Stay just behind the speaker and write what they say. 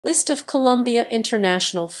List of Colombia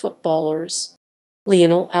international footballers.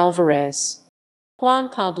 Leonel Álvarez, Juan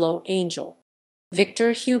Pablo Angel,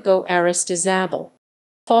 Victor Hugo Aristizábal,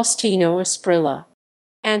 Faustino Asprilla,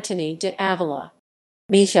 Antony de Ávila,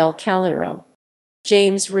 Miguel Calero,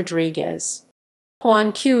 James Rodríguez,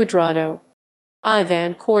 Juan Cuadrado,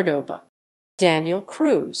 Iván Córdoba, Daniel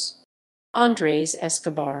Cruz, Andrés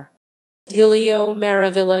Escobar, Delio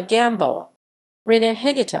Maravilla Gamboa, René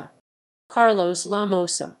Higuita, Carlos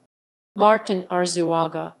Llamosa, Martín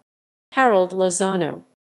Arzuaga, Harold Lozano,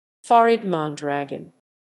 Faryd Mondragón,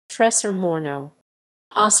 Tressor Moreno,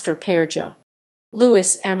 Óscar Pareja,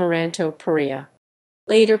 Luis Amaranto Perea,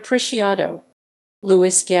 Léider Preciado,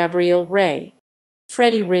 Luis Gabriel Rey,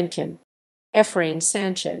 Freddy Rincón, Efraín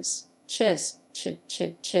Sánchez,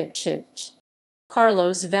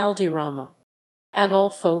 Carlos Valderrama,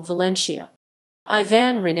 Adolfo Valencia,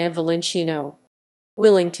 Iván René Valenciano,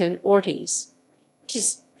 Willington Ortiz,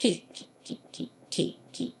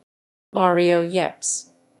 Mario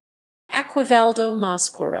Yeps, Aquivaldo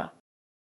Mosquera,